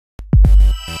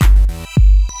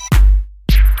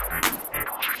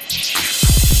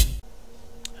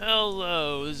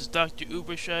is Dr.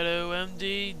 Uber Shadow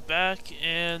MD back,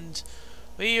 and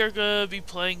we are gonna be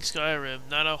playing Skyrim.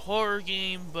 Not a horror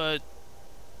game, but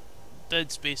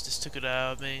Dead Space just took it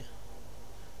out of me.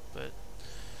 But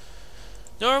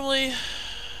normally,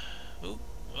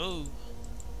 oh,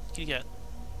 kitty cat.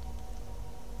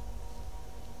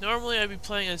 Normally I'd be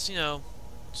playing as, you know,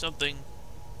 something.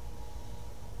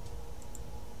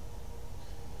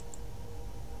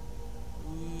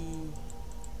 Ooh.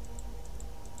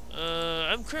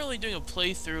 I'm currently doing a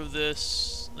playthrough of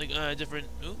this, like on a different,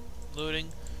 loading.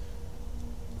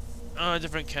 On a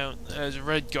different count as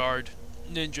Red Guard,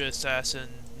 Ninja Assassin,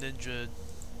 Ninja.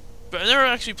 But I never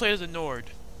actually played as a Nord.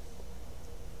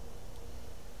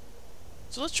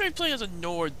 So let's try playing as a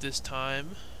Nord this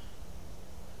time.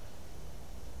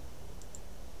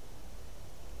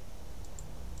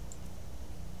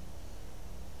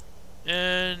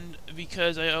 And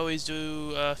because I always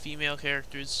do female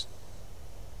characters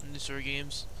in these sort of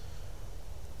games.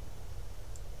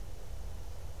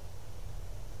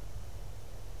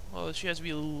 Well, she has to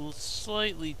be a little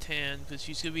slightly tan because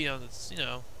she's gonna be on this, you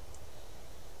know.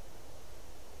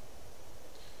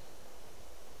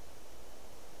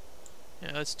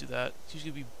 Yeah, let's do that. She's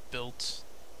gonna be built.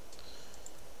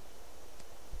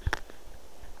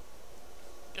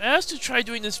 I asked to try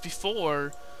doing this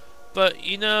before, but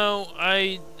you know,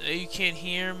 you can't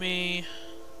hear me.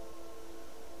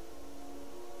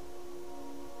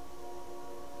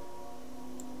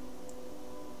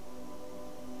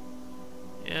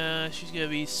 Yeah, she's gonna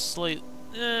be slight.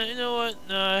 You know what?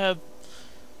 No,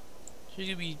 she's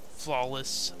gonna be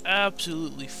flawless.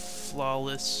 Absolutely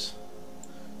flawless.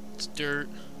 It's dirt.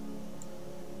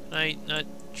 Can I not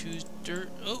choose dirt?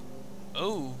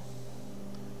 Oh.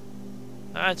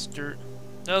 That's dirt.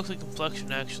 That looks like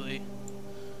complexion, actually.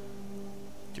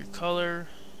 Dirt color.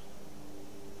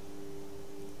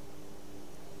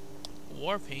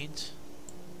 War paint.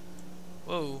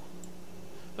 Whoa.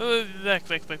 Oh, back.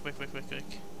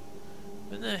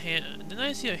 Didn't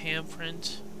I see a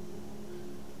handprint?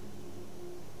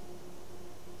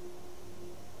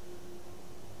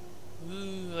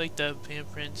 Ooh, I like that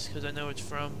handprint because I know it's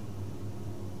from.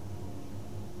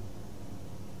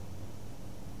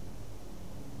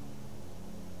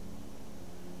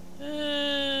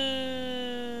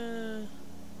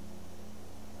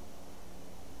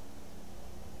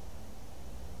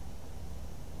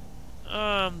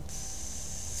 I'm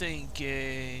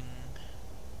thinking.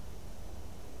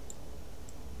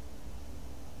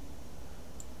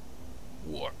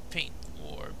 War paint.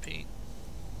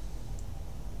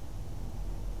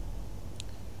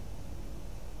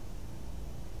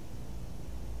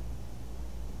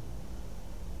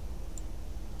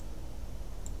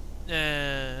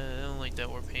 I don't like that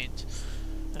war paint,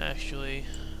 actually.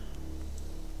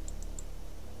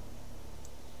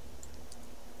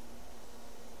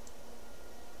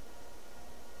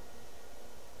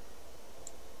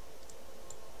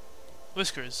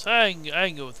 Whiskers. I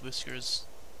can go with whiskers.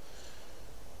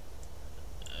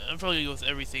 I'm probably gonna go with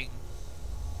everything,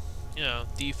 you know,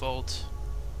 default.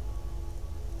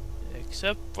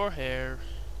 Except for hair.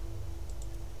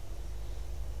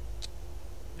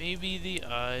 Maybe the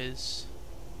eyes.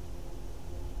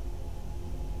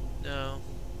 No.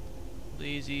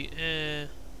 Lazy, I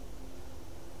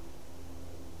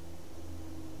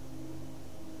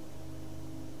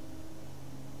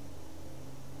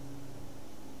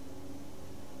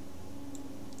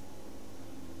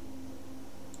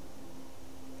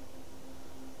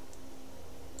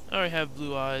already have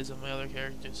blue eyes on my other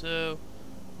character, so.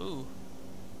 Ooh.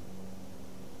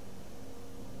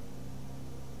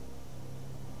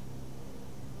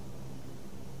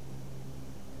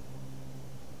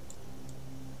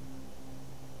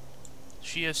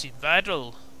 She has seen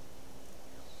battle.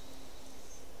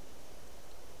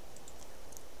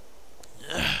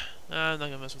 I'm not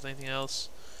gonna mess with anything else.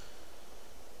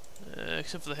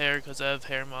 Except for the hair, because I have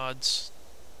hair mods.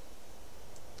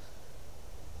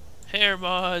 Hair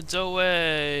mods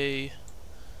away!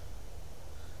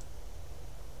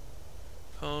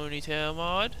 Ponytail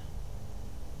mod.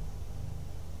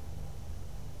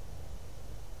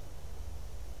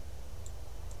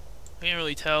 I can't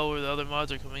really tell where the other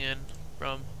mods are coming in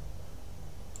from.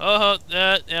 Oh,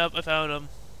 yep, I found them.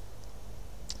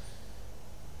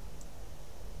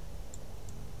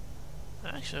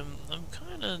 Actually, I'm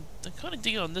kind of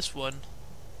digging on this one.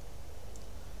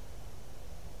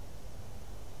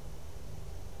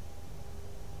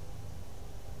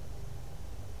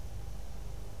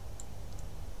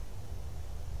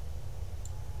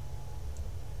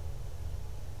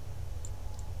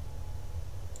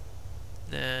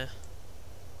 Nah.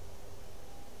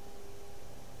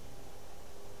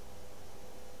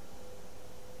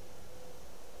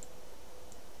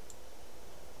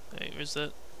 Where's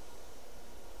that?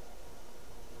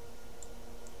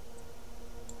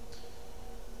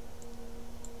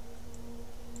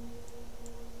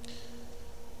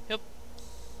 Yep.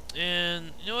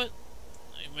 And you know what?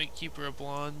 I might keep her a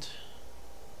blonde.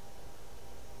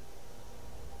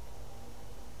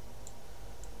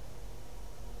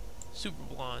 Super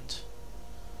blonde.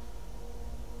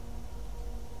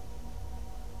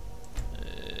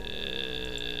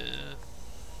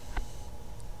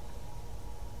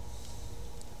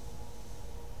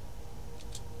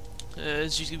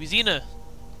 She's gonna be Xena.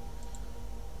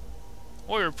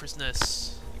 Warrior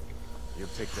princess. You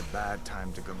picked a bad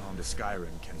time to come home to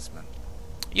Skyrim, kinsman.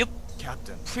 Yep.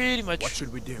 Captain. Pretty much. What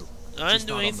should we do? I didn't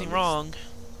do anything wrong.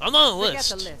 I'm not on the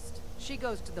list. Forget the list. She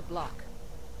goes to the block.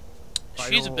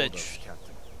 She's a By bitch. orders,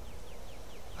 Captain.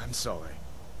 I'm sorry.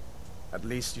 At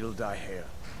least you'll die here,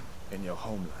 in your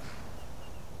homeland.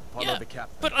 Follow the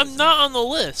captain. But I'm not on the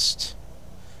list.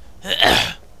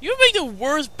 You make the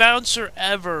worst bouncer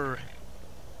ever.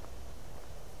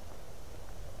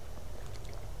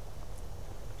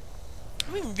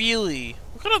 I mean, really?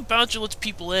 What kind of bouncer lets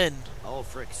people in?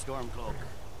 Ulfric Stormcloak.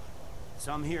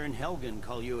 Some here in Helgen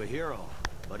call you a hero,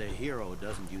 but a hero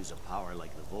doesn't use a power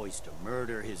like the voice to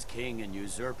murder his king and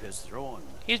usurp his throne.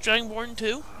 He's Dragonborn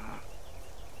too?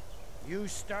 You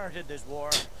started this war,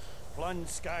 plunged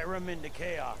Skyrim into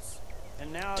chaos,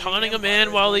 and now Taunting a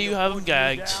man while you have him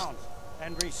gagged.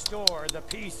 And restore the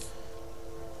peace.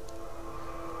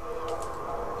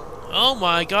 Oh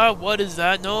my god, what is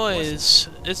that noise?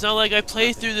 It's not like I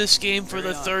played through this game for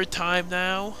the third time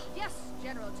now. Yes,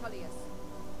 General Tullius.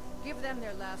 Give them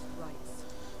their last rites.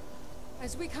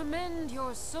 As we commend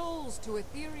your souls to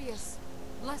Aetherius,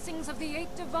 blessings of the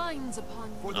 8 divines upon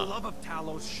you. For the love of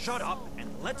Talos, shut up and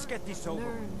let's get this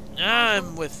over.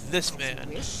 I'm with this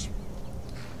man.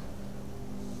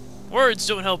 Words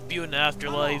don't help you in the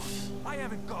afterlife. I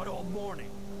haven't got all morning.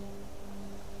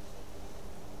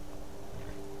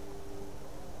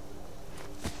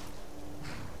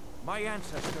 My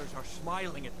ancestors are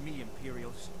smiling at me,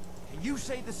 Imperials. Can you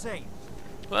say the same?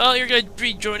 Well, you're gonna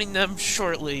be joining them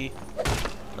shortly.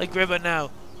 Like right about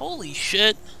now. Holy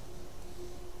shit.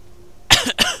 You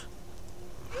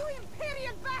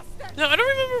Imperial bastard! No, I don't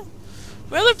remember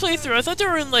my other playthrough. I thought they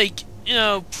were in, like, you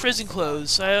know, prison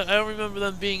clothes. I don't remember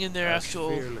them being in their actual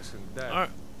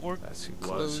work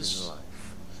clothes.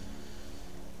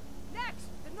 Next,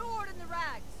 the Nord and the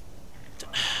rags.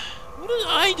 What did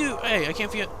I do? Hey, I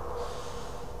can't feel.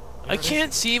 I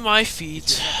can't see my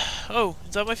feet. Oh,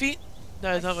 is that my feet?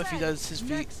 No, it's not my feet. That's his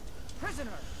feet.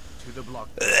 Prisoner. To the block.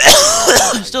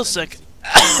 Still sick.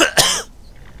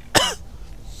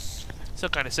 Still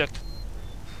kind of sick.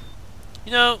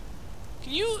 You know,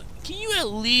 can you at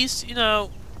least, you know,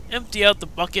 empty out the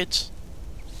bucket?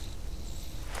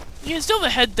 You can still have a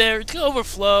head there. It's gonna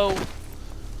overflow.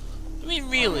 I mean,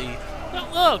 really. Now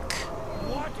look.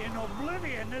 What in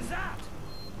oblivion is that?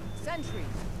 Sentry.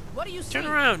 What do you see? Turn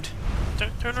around.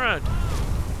 Turn around.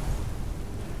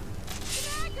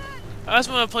 Last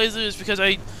one I played through is because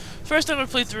first time I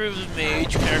played through it was a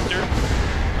mage character.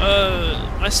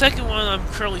 My second one I'm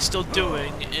currently still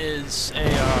doing is a,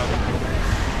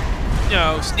 you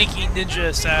know, sneaky ninja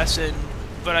assassin.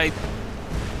 But I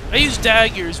use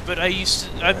daggers, but I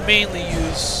mainly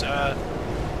use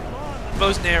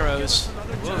bows and arrows.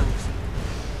 Whoa.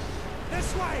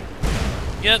 This way.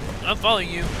 Yep, I'm following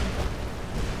you.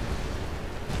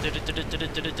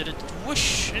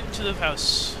 Whoosh into the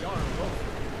house.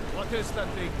 What is that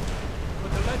thing?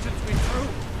 Could the legends be true?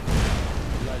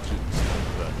 Legends don't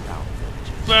burn down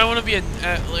villages. But I want to be a,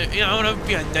 you know, I want to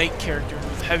be a knight character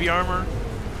with heavy armor.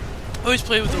 I always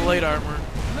play with the light armor.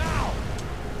 Now!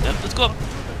 Yep, let's go up.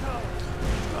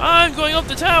 I'm going up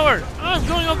the tower. I'm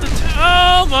going up the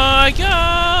tower. Oh my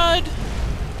god!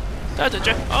 That's a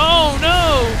oh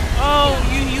no! Oh,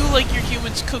 you like your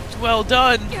humans cooked well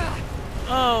done.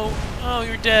 Oh,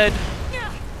 you're dead.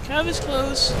 Can I have his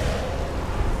clothes?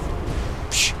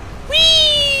 Psh,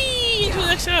 whee! Into the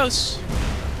next house.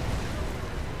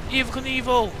 Evil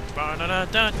Knievel.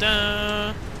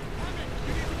 Ba-da-da-da-da.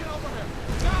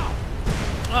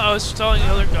 Oh, I was telling the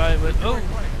other guy, but oh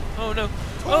no.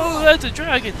 Oh, that's a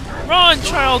dragon. Run,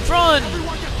 child, run!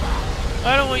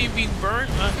 I don't want you being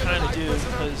burnt. I kind of do,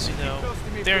 because, you know,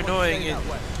 they're annoying. And,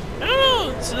 I don't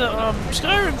know, it's the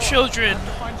Skyrim children.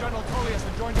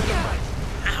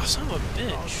 Ow, son of a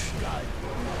bitch.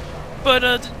 But,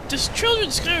 this children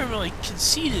in Skyrim are, like,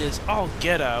 conceited as all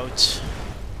get out.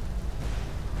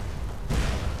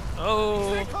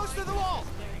 Oh.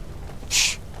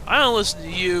 Shh. I don't listen to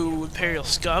you, Imperial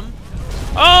scum.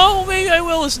 Oh, maybe I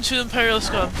will listen to the Imperial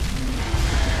scum.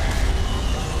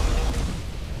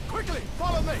 Quickly!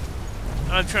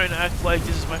 I'm trying to act like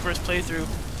this is my first playthrough,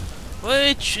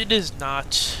 which it is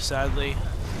not, sadly.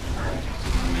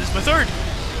 This is my third.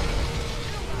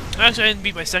 Actually, I didn't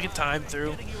beat my second time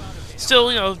through.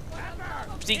 Still, you know,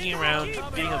 sneaking around,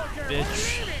 being a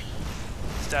bitch,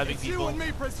 stabbing people.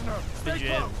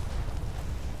 Bitchin'.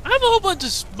 I have a whole bunch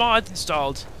of mods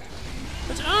installed.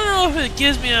 But I don't know if it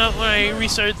gives me out when I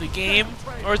restart the game,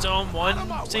 or its own one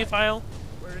save file.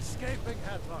 We're escaping,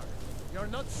 Headlar. You're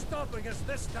not stopping us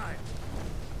this time.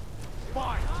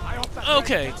 Fine. I hope that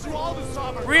Okay. gets you all the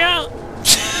sovereign.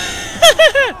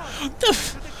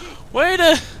 Wait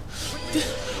a...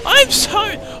 I'm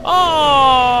sorry.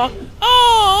 Oh,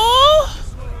 oh,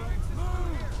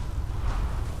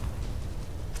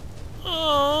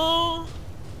 oh,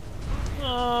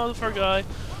 oh, the poor guy.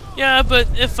 Yeah, but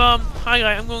if hi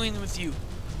guy, I'm going in with you.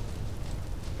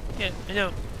 Yeah, I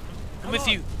know. I'm with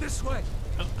you. This way.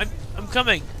 I'm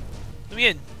coming. Let me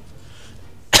in.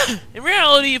 In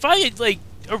reality, if I get like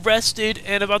arrested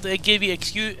and about to get me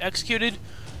executed,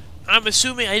 I'm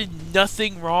assuming I did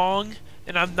nothing wrong.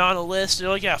 And I'm not on a list, they're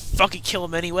like, yeah, fucking kill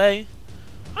him anyway.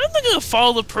 I'm not gonna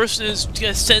follow the person who's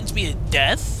gonna sentence me to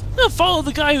death. I'm gonna follow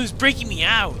the guy who's breaking me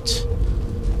out.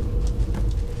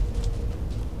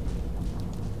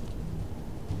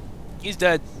 He's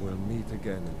dead. We'll meet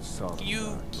again in Sodom. Can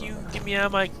you get me out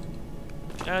of my...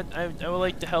 I would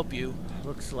like to help you.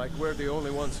 Looks like we're the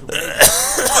only ones who made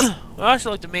it. Well, I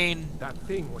actually like the main... That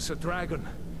thing was a dragon.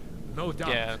 No doubt.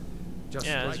 Yeah. Just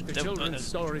Yeah, like the children's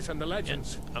stories and the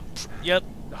legends. Yep.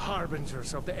 The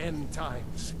harbingers of the end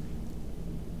times.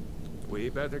 We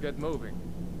better get moving.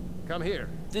 Come here.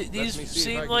 These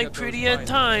seem like pretty end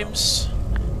times.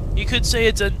 You could say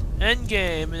it's an end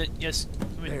game. Yes.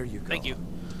 There you go. Thank you.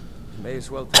 May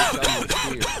as well take down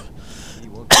your spear.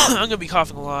 I'm gonna be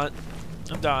coughing a lot.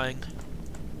 I'm dying.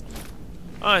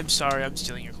 I'm sorry, I'm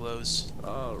stealing your clothes.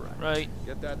 Alright. Right.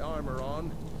 Get that armor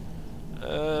on.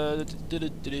 I'm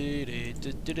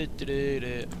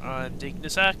taking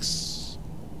this axe.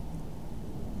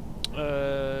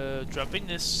 Dropping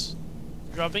this.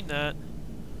 Dropping that.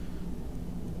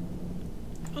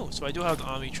 Oh, so I do have the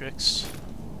Omnitrix.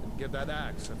 Give that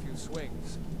axe a few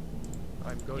swings.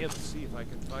 I'm going to see if I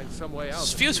can find some way out.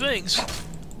 Few swings.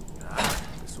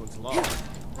 This one's locked.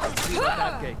 Let's see at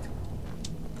that gate.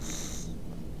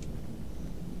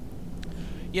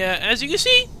 Yeah, as you can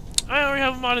see, I already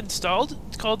have a mod installed.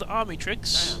 It's called the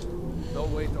Omnitrix. No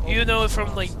way to You know it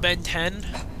from like Ben 10,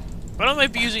 but I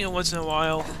might be using it once in a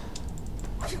while.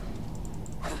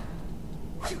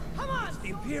 Come on! the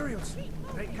imperials.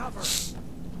 Take cover.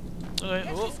 Okay.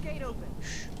 Get Oh. this gate open.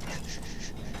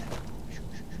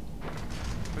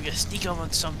 We're gonna sneak up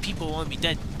on some people who want to be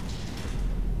dead.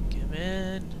 Come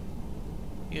in.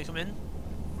 You gonna come in?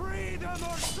 Freedom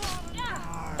or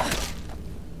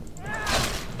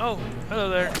Oh, hello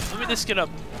there. Let me just get up.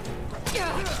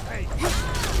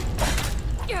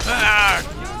 Ah!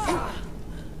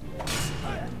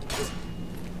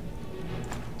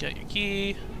 Get your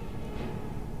key.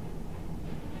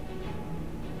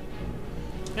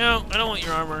 No, I don't want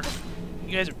your armor.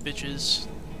 You guys are bitches.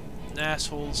 And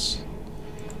assholes.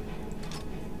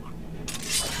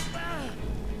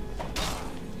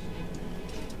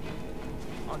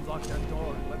 Unlock that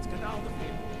door. Let's get out of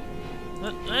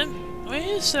here.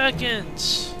 Wait a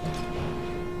second.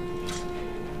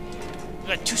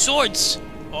 I got 2 swords.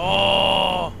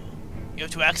 Oh, you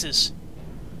have 2 axes.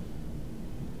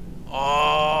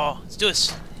 Oh, let's do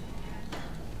this.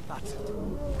 That's it.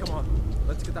 Come on.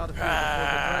 Let's get out of here before the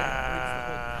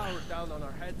dragon brings the whole power down on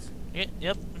our heads.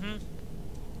 Yep.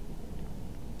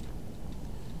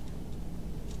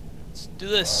 Let's do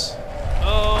this.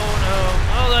 Oh no.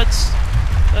 Oh, that's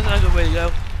not a good way to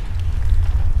go.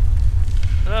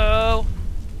 Hello?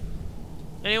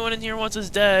 Anyone in here wants us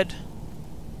dead?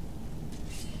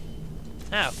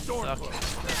 Ah, fuck.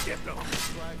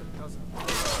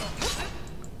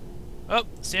 Oh,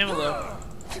 stamina low.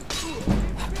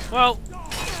 Well,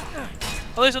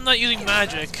 at least I'm not using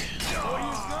magic.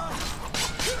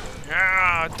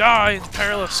 Ah, die,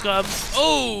 imperial scum.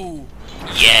 Oh!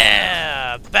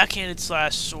 Yeah! Backhanded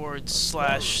slash sword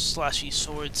slash slashy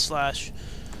sword slash.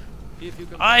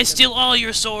 I steal all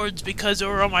your swords because they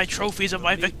were all my trophies of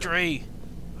my victory.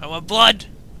 I want blood.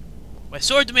 My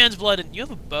sword demands blood. And you have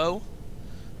a bow?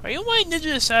 Are you my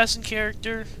ninja assassin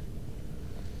character?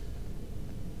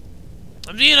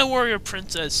 I'm being a warrior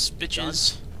princess,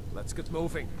 bitches. Let's get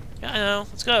moving. Yeah, I know.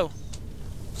 Let's go.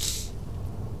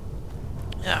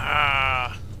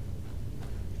 Ah.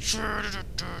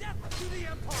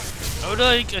 I would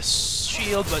like a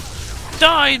shield, but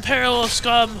die, imperial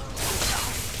scum!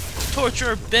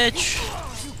 Torture, bitch!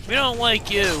 We don't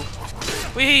like you.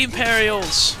 We hate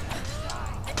imperials.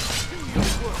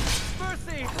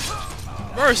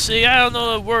 Mercy! I don't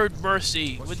know the word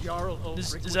mercy.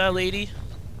 Is that a lady?